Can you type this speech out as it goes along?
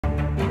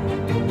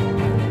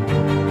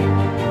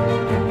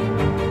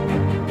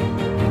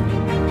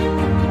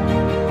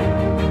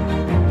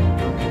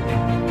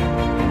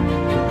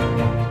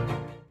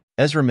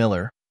Ezra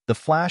Miller, the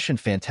Flash and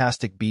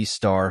Fantastic Beasts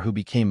star who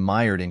became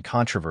mired in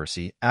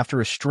controversy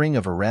after a string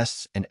of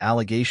arrests and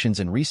allegations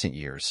in recent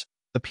years,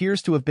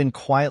 appears to have been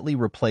quietly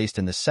replaced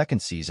in the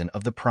second season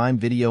of the Prime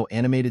Video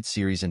animated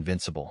series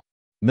Invincible.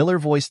 Miller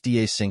voiced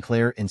D.A.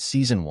 Sinclair in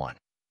Season 1,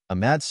 a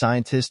mad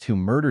scientist who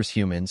murders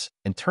humans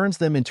and turns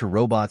them into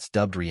robots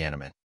dubbed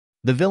Reanimate.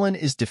 The villain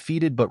is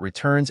defeated but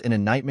returns in a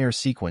nightmare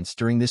sequence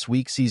during this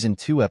week's Season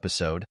 2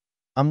 episode,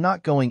 I'm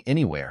Not Going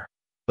Anywhere,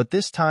 but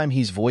this time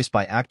he's voiced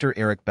by actor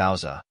Eric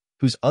Bauza,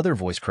 whose other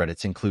voice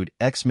credits include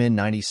X-Men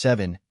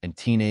 '97 and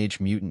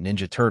Teenage Mutant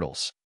Ninja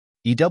Turtles.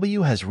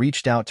 EW has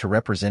reached out to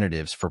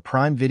representatives for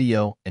Prime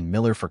Video and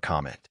Miller for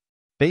comment.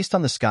 Based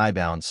on the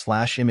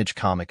Skybound/Image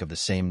comic of the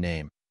same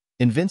name,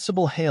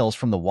 Invincible hails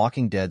from The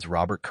Walking Dead's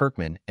Robert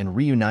Kirkman and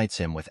reunites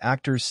him with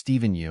actors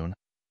Steven Yeun,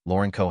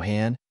 Lauren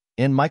Cohan,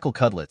 and Michael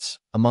Cudlitz,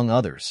 among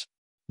others.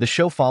 The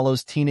show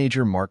follows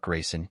teenager Mark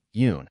Grayson,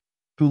 Yeun,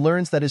 who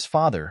learns that his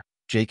father,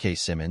 J.K.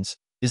 Simmons,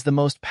 is the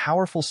most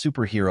powerful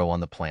superhero on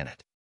the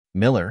planet.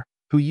 Miller,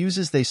 who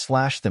uses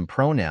they/them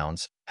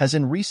pronouns, has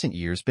in recent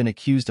years been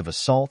accused of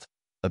assault,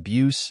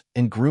 abuse,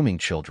 and grooming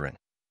children,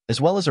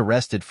 as well as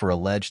arrested for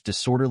alleged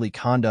disorderly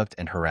conduct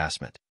and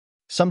harassment.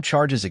 Some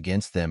charges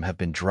against them have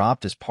been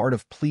dropped as part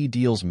of plea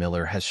deals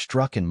Miller has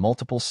struck in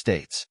multiple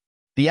states.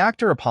 The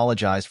actor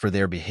apologized for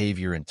their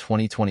behavior in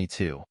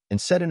 2022 and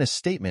said in a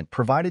statement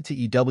provided to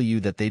EW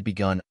that they'd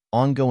begun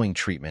ongoing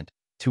treatment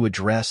to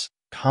address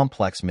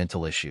complex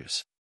mental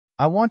issues.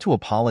 I want to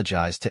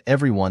apologize to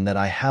everyone that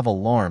I have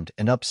alarmed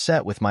and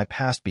upset with my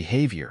past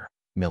behavior,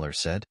 Miller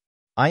said.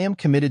 I am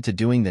committed to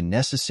doing the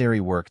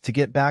necessary work to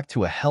get back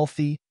to a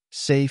healthy,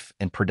 safe,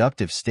 and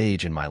productive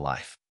stage in my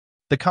life.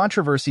 The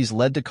controversies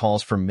led to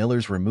calls for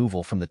Miller's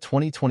removal from the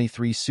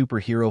 2023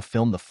 superhero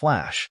film The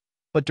Flash,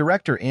 but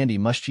director Andy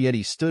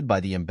Muschietti stood by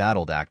the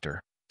embattled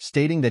actor,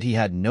 stating that he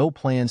had no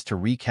plans to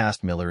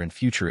recast Miller in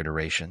future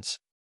iterations.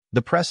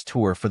 The press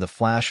tour for The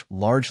Flash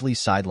largely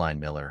sidelined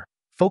Miller,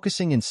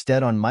 focusing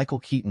instead on Michael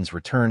Keaton's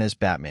return as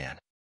Batman.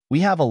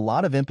 We have a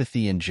lot of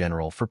empathy in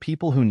general for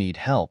people who need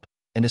help,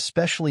 and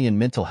especially in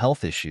mental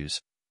health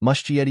issues,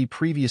 Muschietti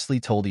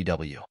previously told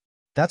EW.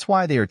 That's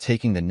why they are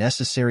taking the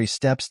necessary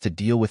steps to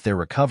deal with their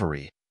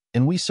recovery,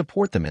 and we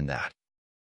support them in that.